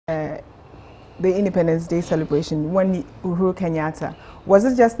the Independence Day celebration when Uhuru Kenyatta, was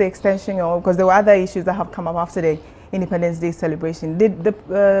it just the extension, or because there were other issues that have come up after the Independence Day celebration? Did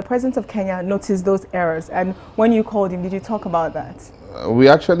the President of Kenya notice those errors? And when you called him, did you talk about that? We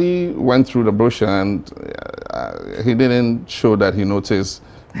actually went through the brochure, and he didn't show that he noticed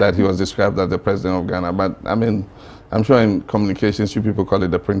that he was described as the President of Ghana. But I mean, I'm sure in communications, you people call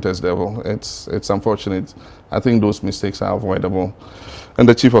it the printer's devil. It's unfortunate. I think those mistakes are avoidable. And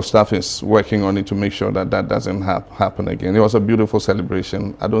the Chief of Staff is working on it to make sure that that doesn't happen again. It was a beautiful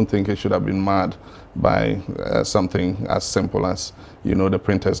celebration. I don't think it should have been marred by something as simple as, you know, the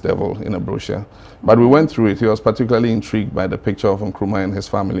printer's devil in a brochure. But we went through it. He was particularly intrigued by the picture of Nkrumah and his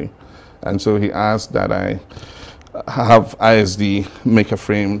family. And so he asked that I have ISD make a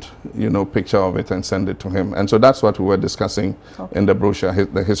framed, you know, picture of it and send it to him. And so that's what we were discussing in the brochure,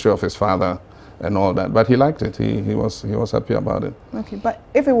 the history of his father and all that. But he liked it. He was happy about it. Okay, but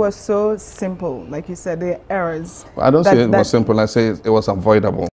if it was so simple, like you said, the errors. Well, I don't say it was simple. I say it was avoidable.